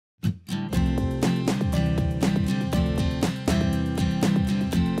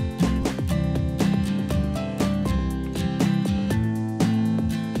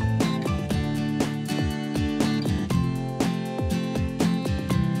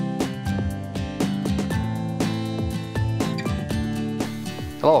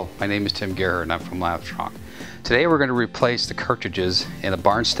Hello, my name is Tim Garrett and I'm from LabStrong. Today we're going to replace the cartridges in a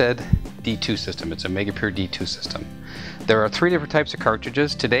Barnstead D2 system. It's a MegaPure D2 system. There are three different types of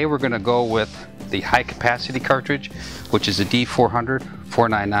cartridges. Today we're going to go with the high capacity cartridge, which is a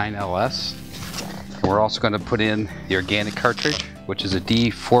D400499 LS. And we're also going to put in the organic cartridge, which is a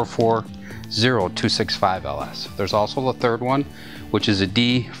D440265 LS. There's also the third one, which is a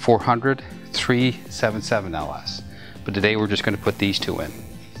D400377 LS. But today we're just going to put these two in.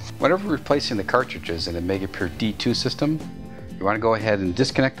 Whenever replacing the cartridges in a MegaPure D2 system, you want to go ahead and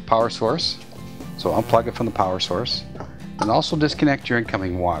disconnect the power source. So unplug it from the power source, and also disconnect your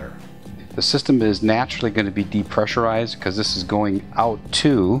incoming water. The system is naturally going to be depressurized because this is going out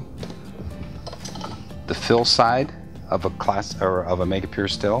to the fill side of a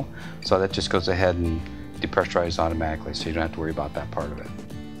MegaPure still. So that just goes ahead and depressurizes automatically, so you don't have to worry about that part of it.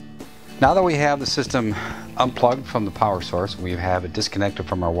 Now that we have the system unplugged from the power source, we have it disconnected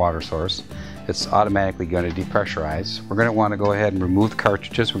from our water source, it's automatically going to depressurize. We're going to want to go ahead and remove the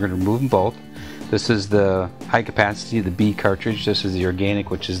cartridges. We're going to remove them both. This is the high capacity, the B cartridge. This is the organic,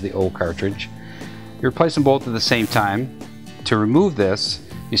 which is the O cartridge. You replace them both at the same time. To remove this,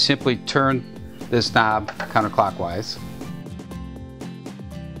 you simply turn this knob counterclockwise.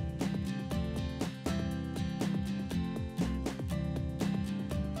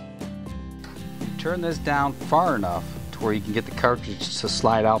 Turn this down far enough to where you can get the cartridge to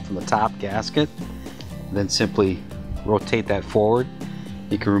slide out from the top gasket, and then simply rotate that forward.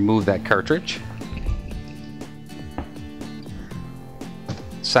 You can remove that cartridge.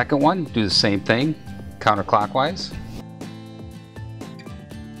 Second one, do the same thing, counterclockwise.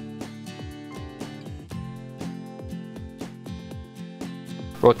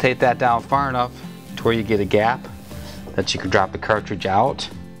 Rotate that down far enough to where you get a gap that you can drop the cartridge out.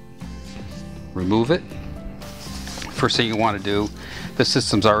 Remove it. First thing you want to do, the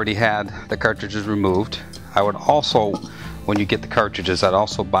system's already had the cartridges removed. I would also, when you get the cartridges, I'd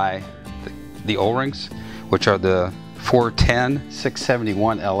also buy the O-rings, which are the 410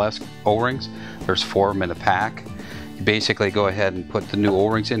 671 LS O-rings. There's 4 of them in a pack. You basically go ahead and put the new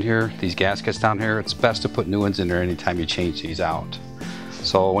O-rings in here, these gaskets down here. It's best to put new ones in there anytime you change these out.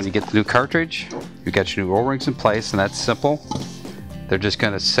 So when you get the new cartridge, you got your new O-rings in place, and that's simple. They're just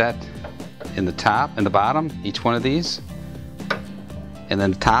going to set in the top and the bottom, each one of these. And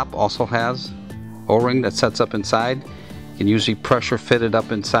then the top also has O-ring that sets up inside. You can usually pressure fit it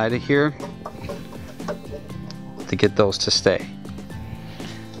up inside of here to get those to stay.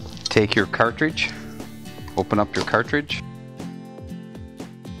 Take your cartridge, open up your cartridge.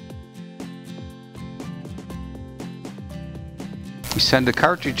 We send the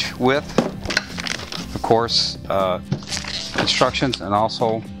cartridge with, of course, instructions and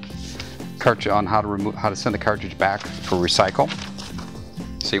also cartridge on how to send the cartridge back for recycle.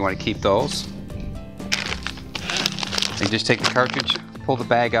 So you want to keep those. And just take the cartridge, pull the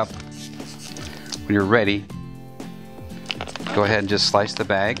bag up. When you're ready, go ahead and just slice the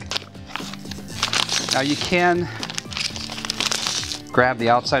bag. Now you can grab the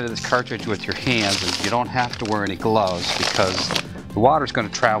outside of this cartridge with your hands, and you don't have to wear any gloves because the water is going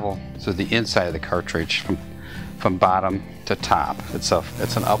to travel through the inside of the cartridge from bottom to top. It's an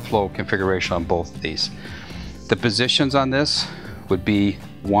upflow configuration on both of these. The positions on this would be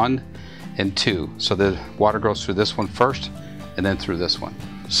 1 and 2. So the water goes through this one first and then through this one.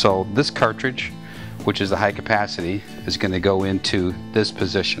 So this cartridge, which is the high capacity, is going to go into this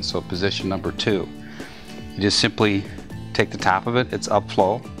position. So position number 2. You just simply take the top of it. It's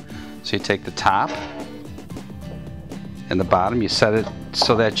upflow. So you take the top and the bottom, you set it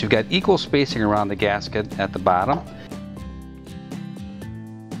so that you've got equal spacing around the gasket at the bottom.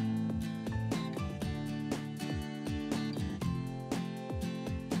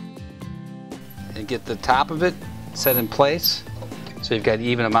 And get the top of it set in place so you've got an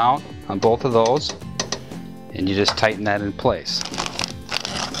even amount on both of those, and you just tighten that in place.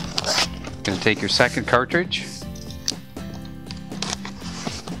 You're going to take your second cartridge,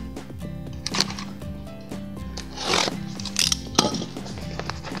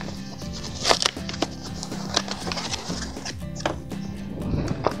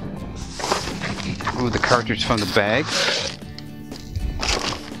 remove the cartridge from the bag,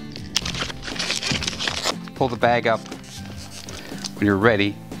 pull the bag up. When you're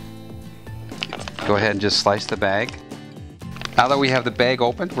ready, go ahead and just slice the bag. Now that we have the bag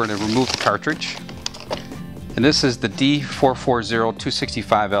opened, we're going to remove the cartridge. And this is the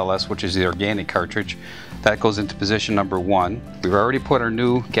D440265 LS, which is the organic cartridge. That goes into position number 1. We've already put our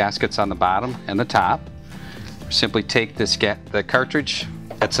new gaskets on the bottom and the top. Simply take the cartridge.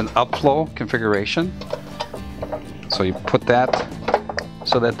 It's an upflow configuration. So you put that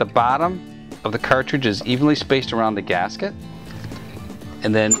so that the bottom of the cartridge is evenly spaced around the gasket.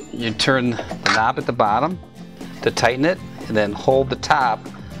 And then you turn the knob at the bottom to tighten it, and then hold the top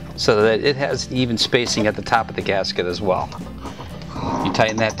so that it has even spacing at the top of the gasket as well. You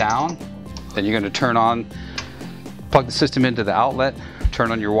tighten that down, then you're going to plug the system into the outlet,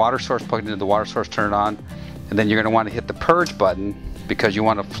 turn on your water source, plug it into the water source, turn it on, and then you're going to want to hit the purge button because you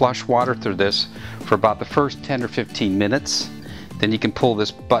want to flush water through this for about the first 10 or 15 minutes. Then you can pull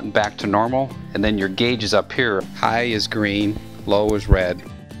this button back to normal, and then your gauge is up here. High is green, low is red.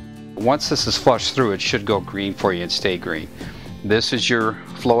 Once this is flushed through, it should go green for you and stay green. This is your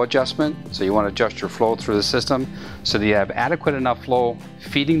flow adjustment, so you want to adjust your flow through the system so that you have adequate enough flow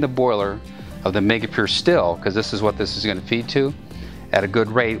feeding the boiler of the MegaPure still, because this is what this is going to feed to, at a good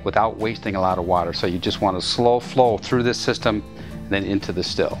rate without wasting a lot of water. So you just want a slow flow through this system and then into the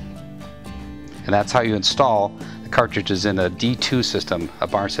still. And that's how you install the cartridges in a D2 system, a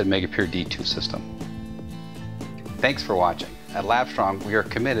Barnstead MegaPure D2 system. Thanks for watching. At LabStrong, we are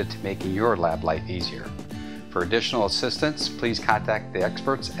committed to making your lab life easier. For additional assistance, please contact the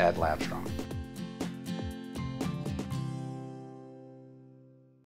experts at LabStrong.